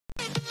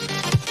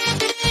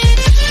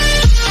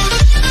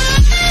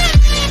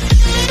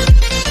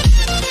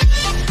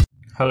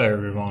Hello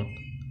everyone,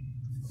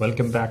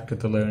 welcome back to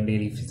the Learn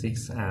Daily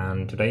Physics,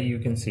 and today you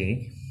can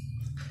see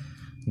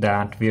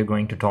that we are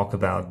going to talk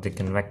about the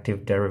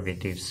convective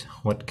derivatives,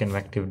 what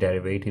convective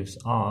derivatives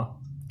are,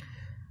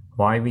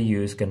 why we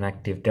use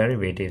convective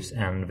derivatives,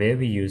 and where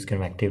we use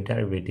convective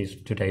derivatives.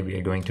 Today we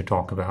are going to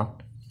talk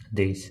about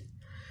these.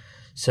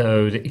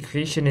 So the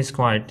equation is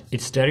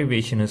its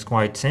derivation is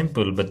quite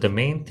simple, but the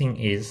main thing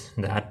is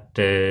that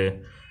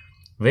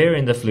where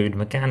in the fluid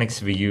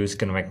mechanics we use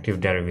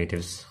convective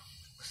derivatives.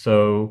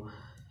 So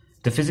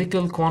the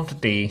physical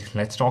quantity,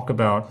 let's talk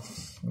about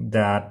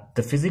that.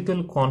 The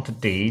physical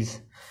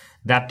quantities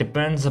that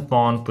depends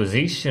upon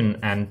position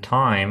and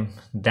time,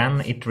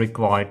 then it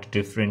required to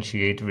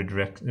differentiate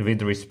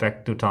with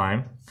respect to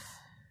time.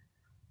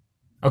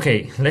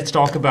 Okay, let's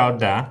talk about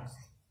that.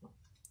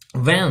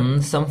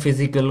 When some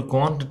physical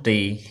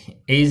quantity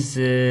is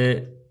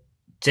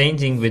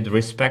changing with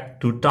respect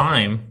to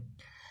time,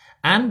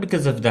 and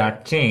because of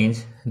that change,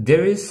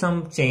 there is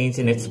some change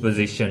in its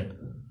position.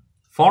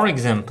 For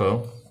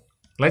example,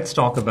 let's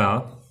talk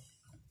about,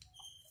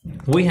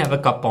 we have a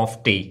cup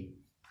of tea.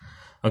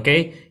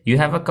 Okay, you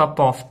have a cup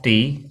of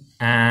tea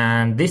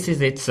and this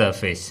is its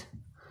surface.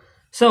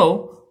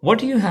 So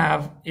what you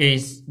have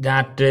is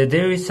that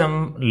there is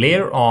some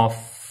layer of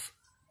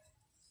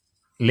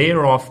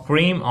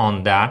cream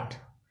on that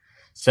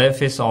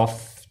surface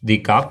of the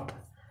cup,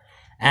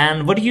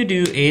 and what you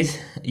do is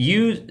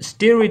you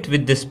stir it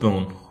with the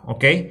spoon.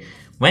 Okay,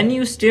 when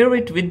you stir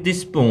it with the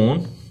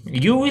spoon,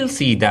 you will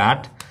see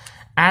that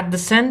at the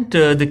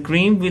center the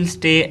cream will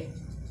stay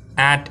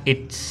at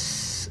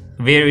its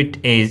where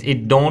it is.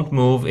 It don't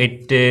move.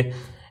 It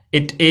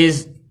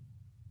is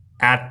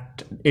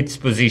at its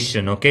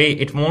position. Okay,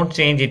 it won't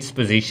change its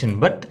position,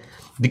 but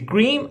the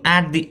cream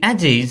at the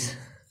edges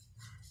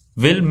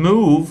will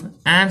move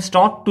and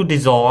start to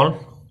dissolve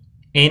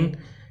in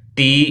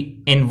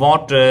tea, in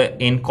water,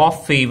 in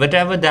coffee,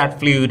 whatever that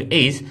fluid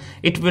is.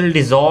 It will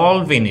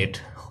dissolve in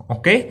it.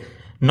 Okay,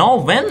 now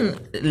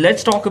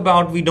let's talk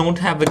about, we don't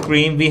have a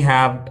cream, we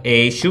have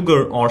a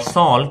sugar or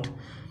salt.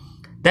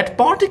 That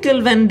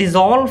particle, when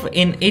dissolved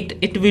in it,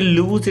 it will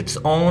lose its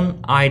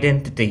own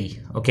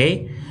identity.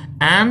 Okay,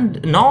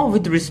 and now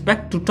with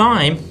respect to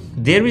time,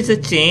 there is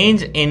a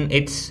change in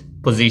its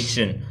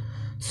position.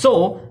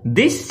 So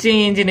this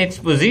change in its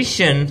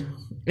position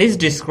is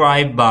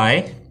described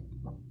by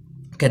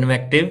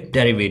convective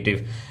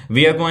derivative.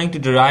 We are going to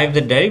derive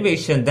the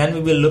derivation, then we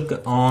will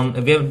look on,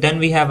 then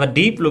we have a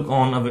deep look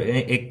on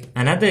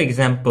another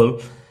example,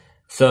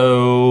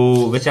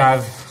 so which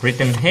I've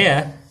written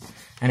here,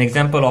 an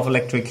example of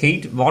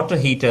electric water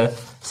heater,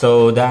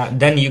 so that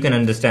then you can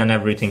understand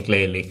everything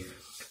clearly.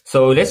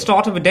 So let's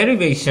start with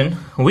derivation.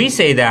 We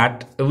say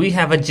that we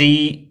have a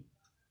g,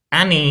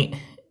 any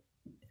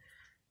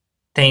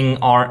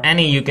thing or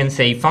any, you can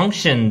say,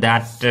 function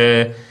that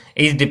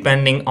is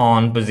depending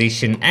on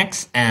position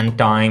x and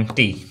time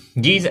t.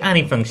 G is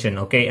any function,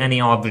 okay,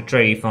 any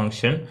arbitrary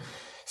function.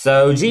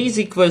 So g is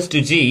equals to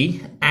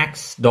g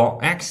x dot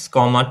x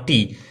comma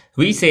t.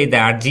 We say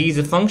that g is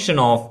a function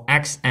of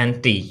x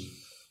and t.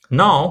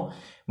 Now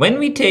when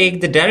we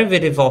take the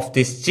derivative of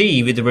this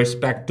g with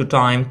respect to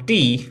time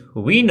t,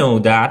 we know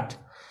that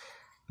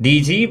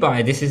dg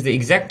by this is the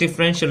exact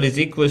differential is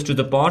equals to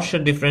the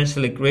partial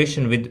differential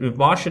equation with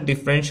partial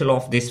differential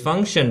of this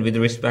function with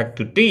respect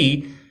to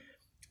t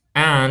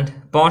and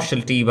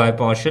partial t by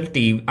partial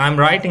t. I'm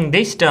writing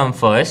this term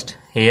first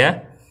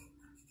here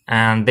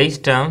and this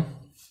term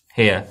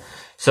here.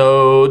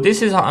 So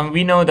this is how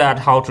we know that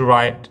how to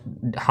write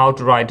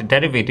a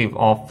derivative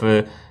of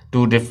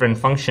two different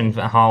functions,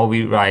 how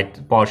we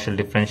write partial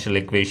differential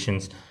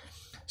equations.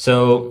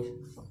 So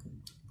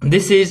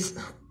this is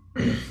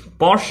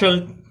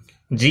partial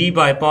g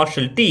by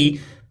partial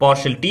t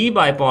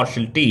by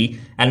partial t,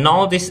 and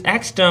now this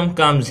x term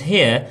comes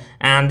here,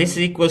 and this is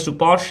equals to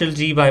partial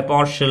g by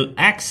partial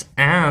x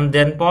and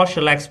then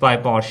partial x by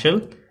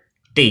partial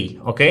t.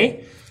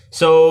 Okay,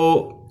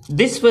 so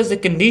this was the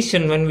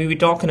condition when we were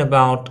talking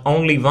about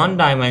only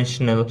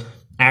one-dimensional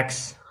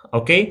x.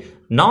 Okay,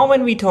 now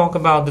when we talk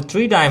about the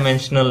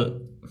three-dimensional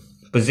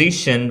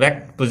position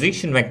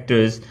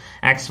vectors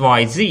x,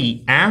 y,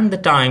 z and the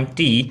time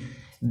t,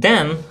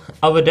 then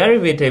our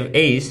derivative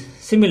is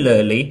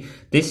similarly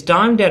this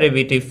time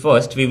derivative.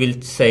 First we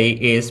will say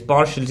is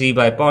partial g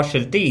by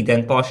partial t,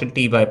 then partial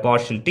t by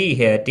partial t.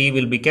 Here t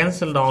will be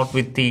cancelled out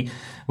with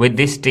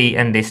this t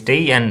and this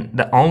t, and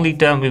the only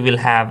term we will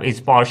have is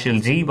partial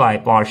g by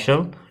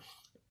partial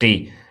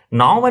t.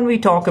 Now when we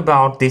talk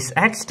about this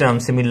x term,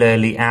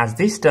 similarly as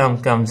this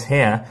term comes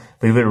here,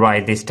 we will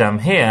write this term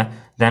here,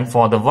 then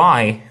for the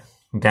y,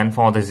 then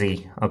for the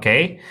z.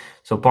 Okay,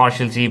 so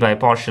partial g by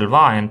partial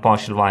y and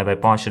partial y by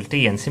partial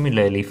t, and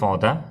similarly for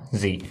the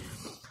z.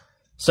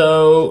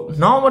 So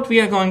now what we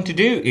are going to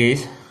do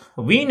is,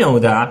 we know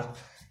that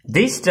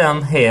this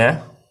term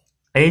here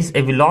is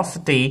a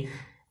velocity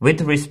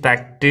with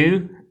respect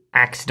to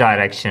x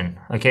direction.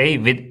 Okay,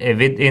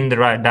 within the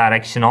right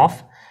direction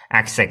of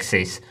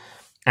x-axis,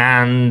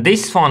 and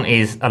this one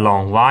is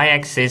along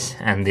y-axis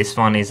and this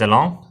one is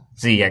along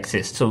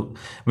z-axis. So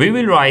we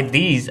will write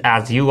these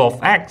as u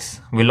of x,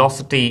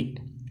 velocity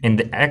in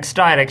the x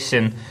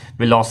direction,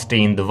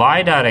 velocity in the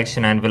y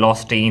direction, and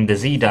velocity in the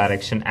z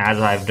direction, as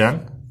I've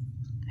done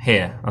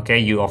here. Okay,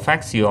 u of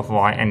x, u of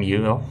y, and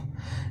u of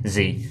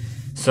z.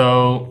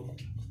 So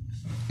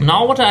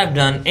now what I've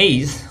done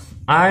is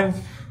I've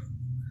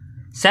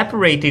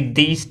separated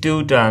these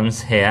two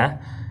terms here,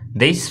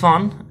 this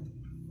one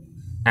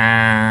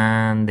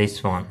and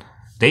this one,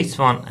 this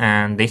one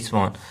and this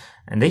one,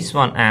 and this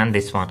one and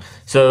this one.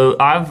 So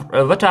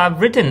what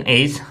I've written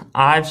is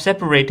I've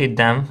separated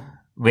them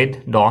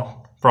with dot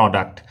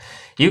product.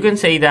 You can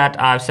say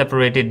that I've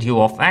separated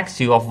u of x,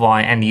 u of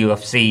y, and u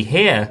of z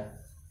here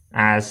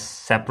as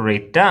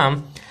separate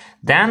term,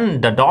 then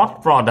the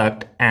dot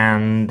product,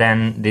 and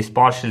then this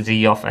partial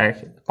z of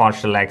x,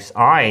 partial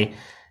xi,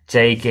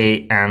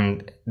 jk,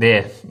 and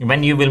there.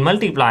 When you will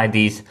multiply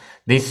these,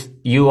 this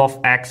u of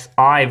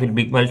xi will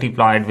be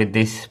multiplied with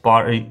this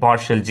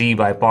partial g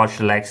by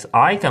partial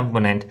xi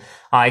component.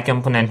 I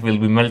component will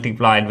be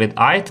multiplied with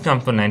ith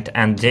component,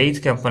 and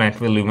jth component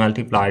will be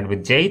multiplied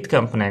with jth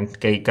component.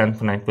 K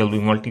component will be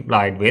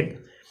multiplied with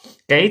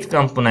kth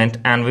component,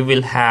 and we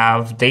will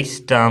have this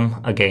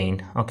term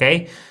again.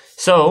 Okay,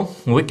 so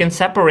we can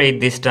separate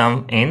this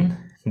term in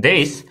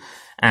this,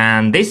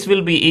 and this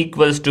will be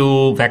equals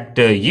to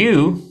vector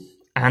u,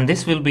 and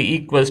this will be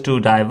equals to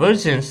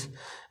divergence.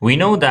 We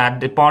know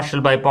that the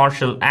partial by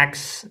partial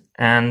x,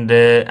 and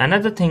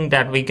another thing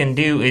that we can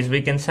do is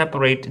we can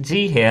separate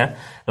g here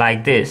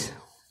like this.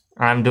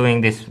 I'm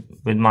doing this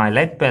with my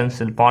lead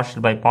pencil.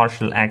 Partial by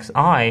partial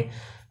xi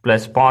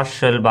plus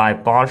partial by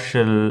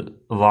partial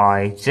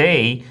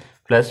yj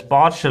plus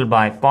partial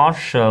by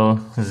partial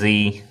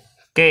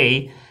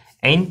zk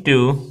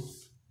into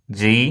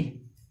g.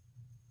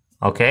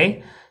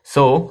 Okay,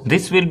 so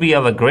this will be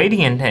our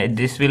gradient,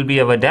 this will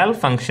be our del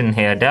function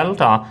here,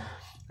 delta,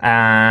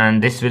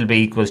 and this will be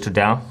equals to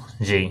del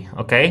g.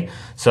 Okay,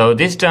 so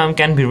this term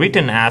can be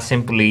written as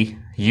simply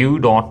u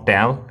dot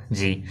del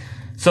g.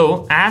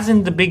 So as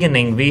in the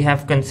beginning we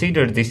have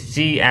considered this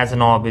g as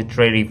an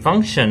arbitrary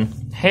function.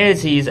 Here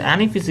g is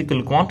any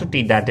physical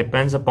quantity that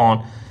depends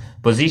upon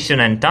position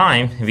and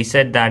time. We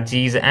said that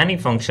g is any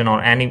function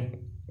or any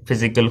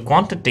physical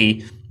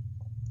quantity,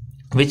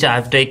 which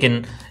I've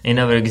taken in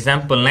our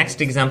example.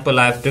 Next example,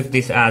 I've took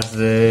this as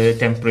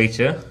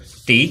temperature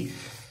T.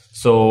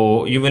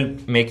 So you will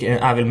make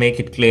I will make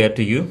it clear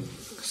to you.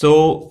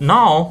 So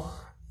now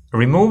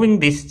removing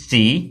this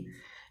g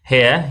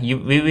here,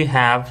 we will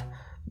have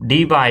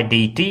d by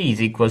dt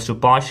is equals to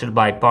partial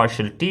by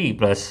partial t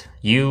plus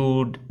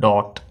u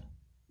dot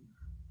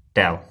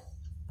del.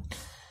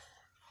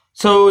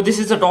 So this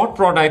is a dot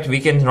product. We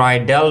can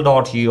write del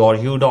dot u or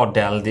u dot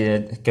del,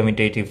 the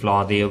commutative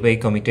law, the obey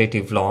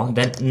commutative law.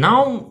 Then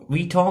now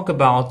we talk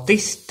about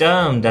this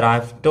term that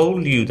I've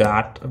told you,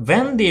 that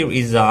when there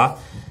is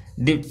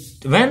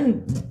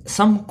when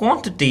some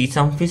quantity,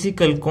 some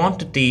physical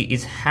quantity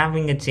is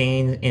having a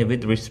change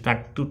with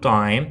respect to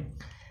time,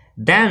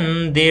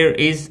 then there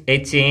is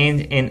a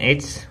change in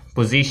its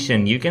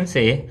position. You can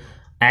say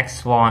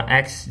x, y,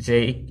 x,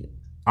 j,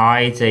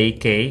 I, j,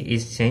 k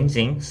is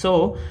changing.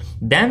 So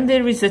then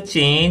there is a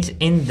change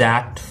in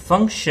that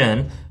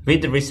function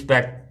with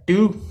respect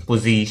to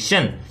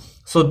position.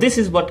 So this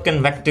is what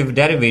convective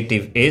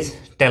derivative is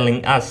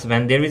telling us.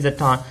 When there is a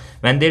time,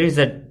 when there is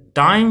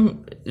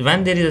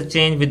a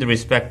change with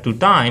respect to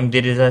time,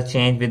 there is a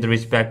change with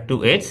respect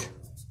to its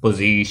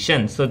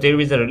position. So there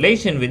is a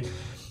relation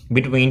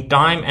between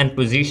time and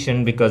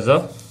position because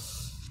of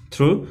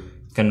through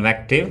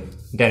convective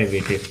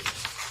derivative.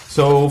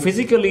 So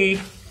physically,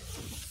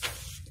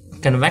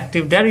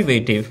 convective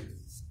derivative.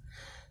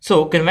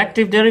 So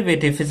convective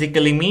derivative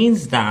physically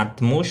means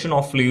that motion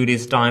of fluid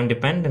is time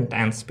dependent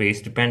and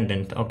space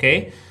dependent.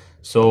 Okay,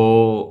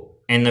 so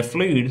in a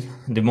fluid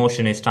the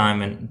motion is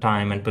time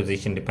and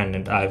position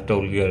dependent. I've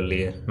told you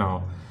earlier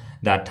now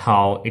that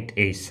how it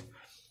is.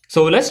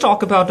 So let's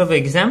talk about our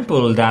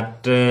example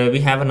that we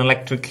have an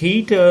electric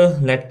heater.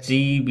 Let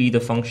G be the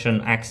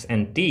function x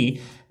and t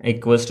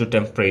equals to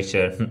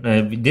temperature.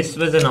 This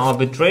was an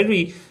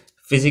arbitrary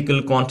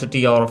physical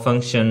quantity or a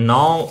function.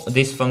 Now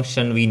this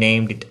function we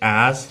named it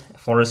as,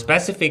 for a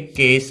specific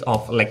case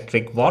of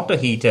electric water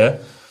heater,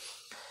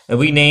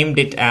 we named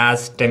it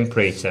as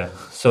temperature.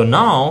 So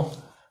now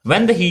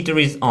when the heater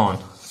is on,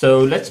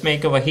 so let's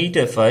make our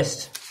heater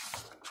first.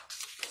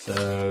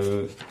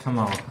 So come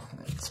on,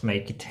 let's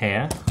make it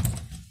here.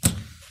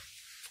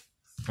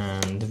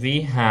 And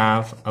we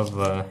have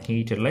our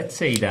heater. Let's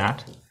say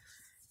that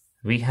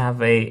we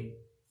have a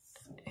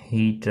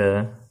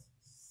heater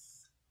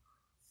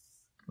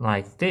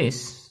like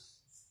this.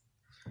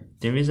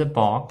 There is a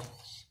box,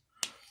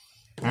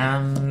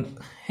 and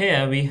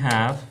here we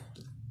have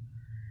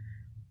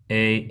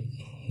a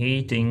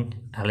heating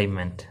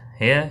element.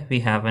 Here we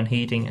have an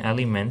heating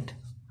element.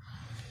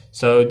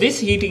 So this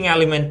heating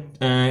element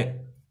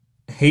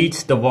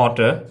heats the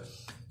water.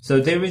 So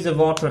there is a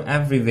water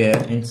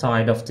everywhere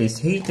inside of this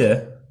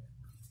heater.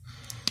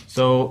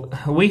 So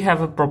we have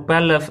a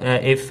propeller,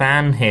 a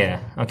fan here.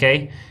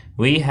 Okay,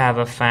 we have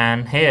a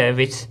fan here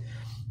which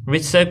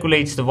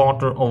circulates the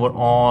water over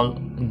all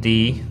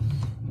the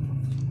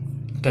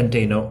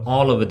container,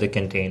 all over the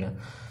container.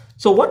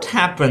 So what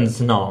happens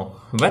now?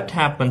 What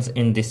happens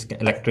in this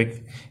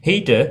electric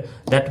heater,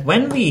 that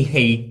when we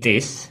heat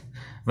this,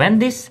 when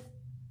this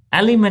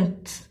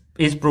element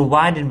is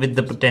provided with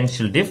the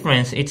potential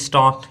difference, it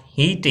starts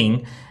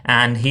heating,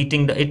 and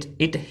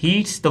it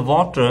heats the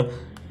water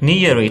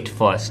near it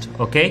first.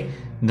 Okay,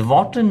 the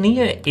water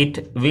near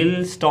it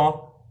will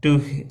start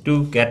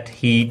to get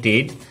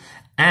heated,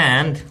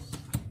 and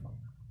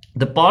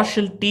the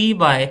partial T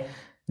by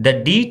the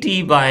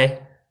dt by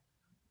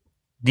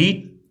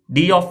d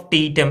of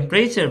T,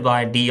 temperature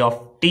by d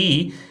of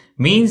T,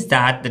 means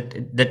that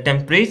the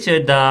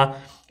temperature, the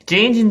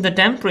change in the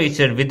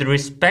temperature with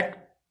respect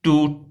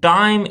to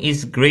time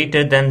is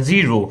greater than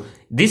 0.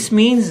 This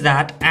means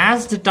that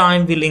as the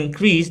time will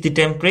increase, the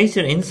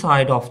temperature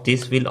inside of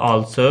this will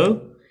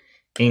also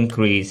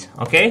increase.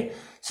 Okay,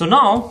 so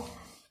now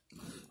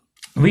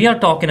we are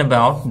talking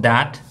about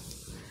that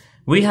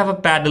we have a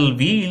paddle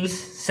wheels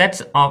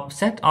set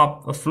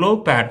up a flow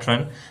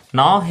pattern.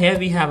 Now here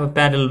we have a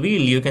paddle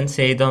wheel. You can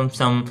say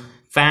some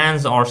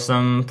fans or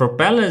some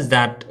propellers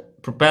that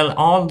propel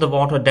all the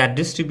water, that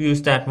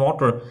distributes that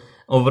water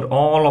over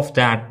all of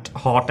that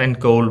hot and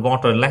cold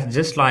water.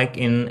 Just like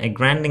in a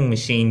grinding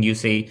machine, you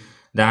see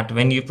that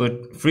when you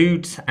put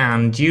fruits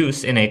and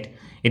juice in it,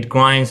 it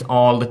grinds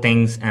all the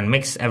things and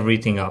mix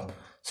everything up.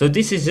 So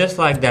this is just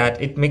like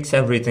that, it mixes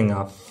everything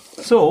up.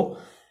 So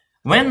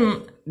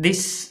when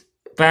this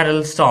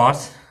paddle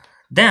starts,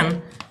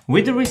 then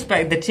with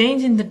respect, the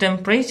change in the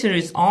temperature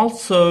is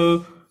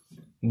also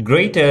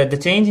greater. The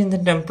change in the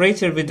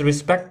temperature with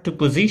respect to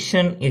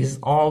position is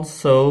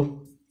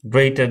also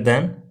greater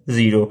than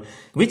 0,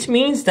 which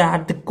means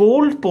that the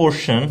cold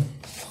portion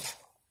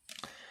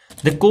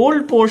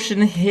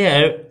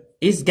here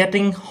is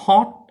getting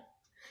hot,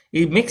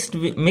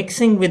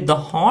 mixing with the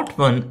hot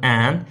one,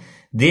 and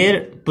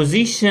their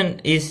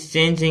position is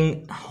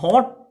changing.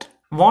 Hot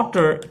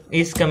water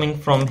is coming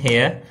from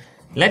here.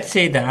 Let's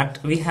say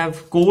that we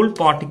have cold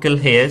particle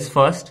hairs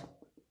first,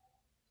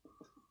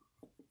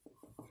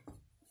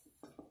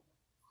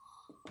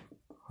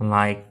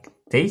 like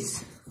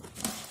this,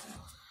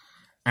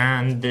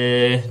 and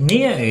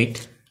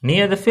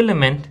near the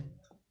filament,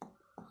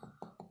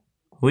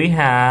 we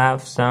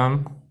have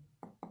some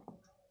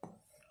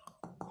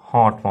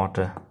hot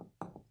water.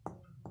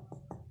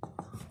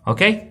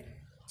 Okay,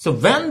 so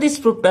when this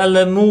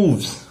propeller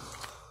moves,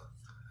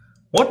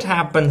 what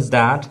happens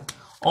that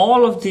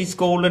all of these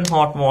cold and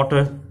hot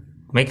water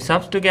mix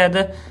up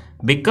together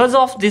because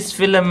of this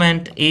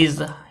filament is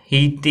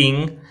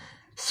heating.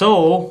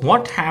 So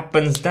what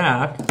happens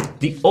that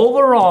the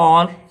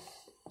overall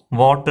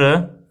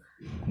water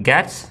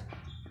gets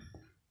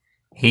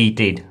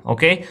heated.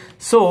 Okay,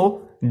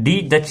 so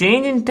the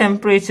change in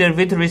temperature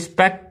with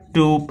respect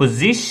to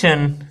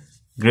position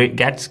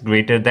gets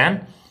greater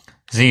than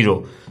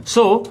 0.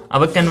 So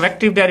our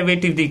convective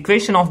derivative, the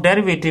equation of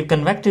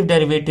convective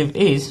derivative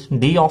is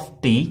d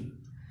of t,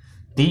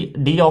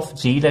 d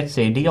of g, let's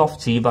say d of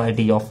g by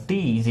d of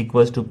t is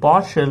equals to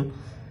partial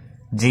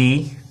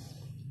g,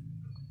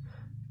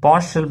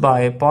 partial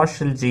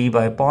g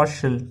by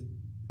partial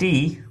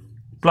t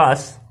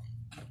plus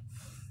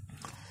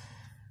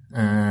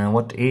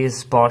what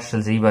is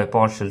partial g by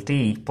partial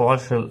t?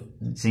 Partial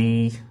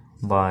g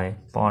by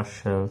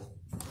partial,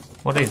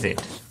 what is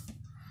it?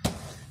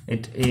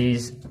 It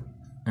is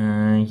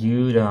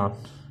u dot,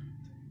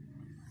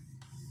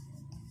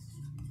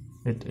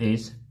 it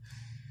is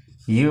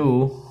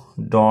u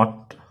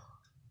dot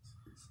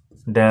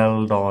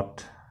del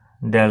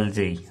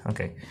g.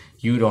 Okay,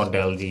 u dot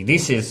del g.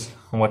 This is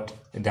what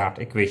that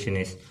equation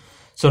is.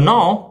 So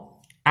now,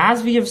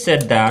 as we have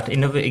said that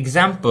in our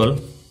example,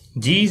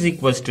 G is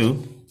equals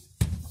to,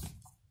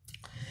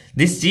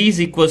 this G is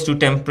equals to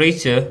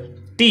temperature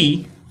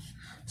T.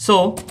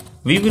 So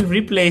we will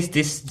replace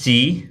this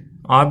G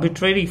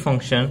arbitrary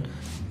function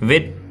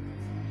with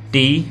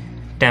T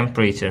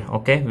temperature.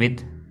 Okay,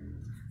 with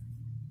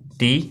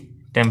T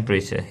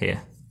temperature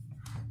here.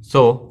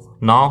 So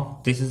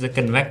now this is a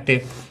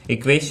convective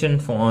equation.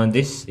 For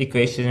this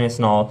equation is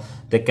now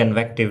the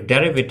convective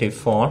derivative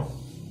for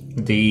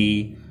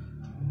the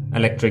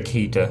electric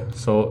heater.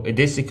 So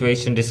this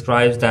equation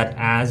describes that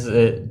as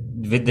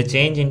with the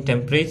change in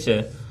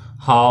temperature,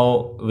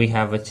 how we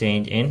have a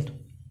change in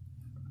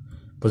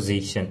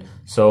position.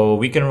 So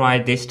we can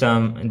write this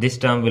term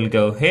will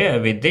go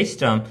here with this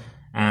term,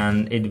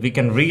 and we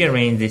can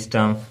rearrange this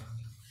term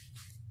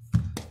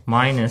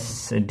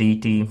minus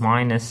dt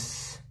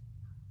minus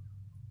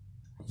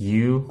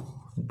u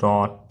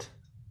dot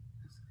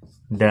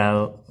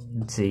del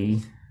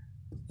g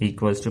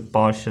equals to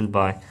partial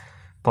by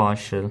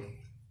partial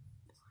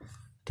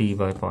t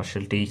by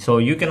partial t. So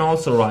you can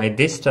also write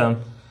this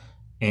term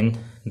in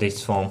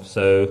this form.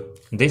 So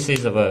this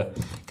is our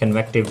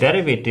convective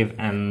derivative,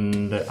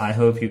 and I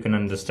hope you can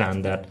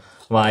understand that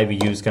why we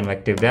use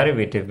convective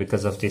derivative.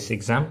 Because of this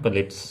example,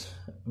 it's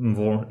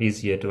more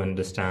easier to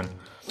understand.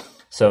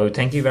 So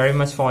thank you very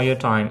much for your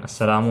time.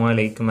 Assalamu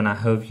alaikum, and I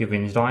hope you've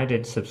enjoyed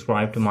it.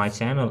 Subscribe to my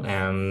channel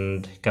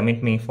and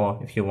comment me for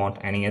if you want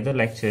any other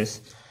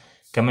lectures.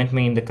 Comment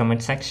me in the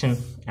comment section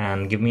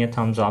and give me a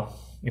thumbs up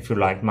if you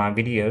liked my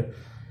video.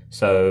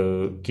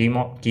 So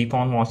keep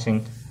on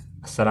watching.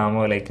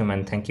 Assalamu alaikum,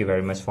 and thank you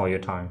very much for your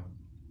time.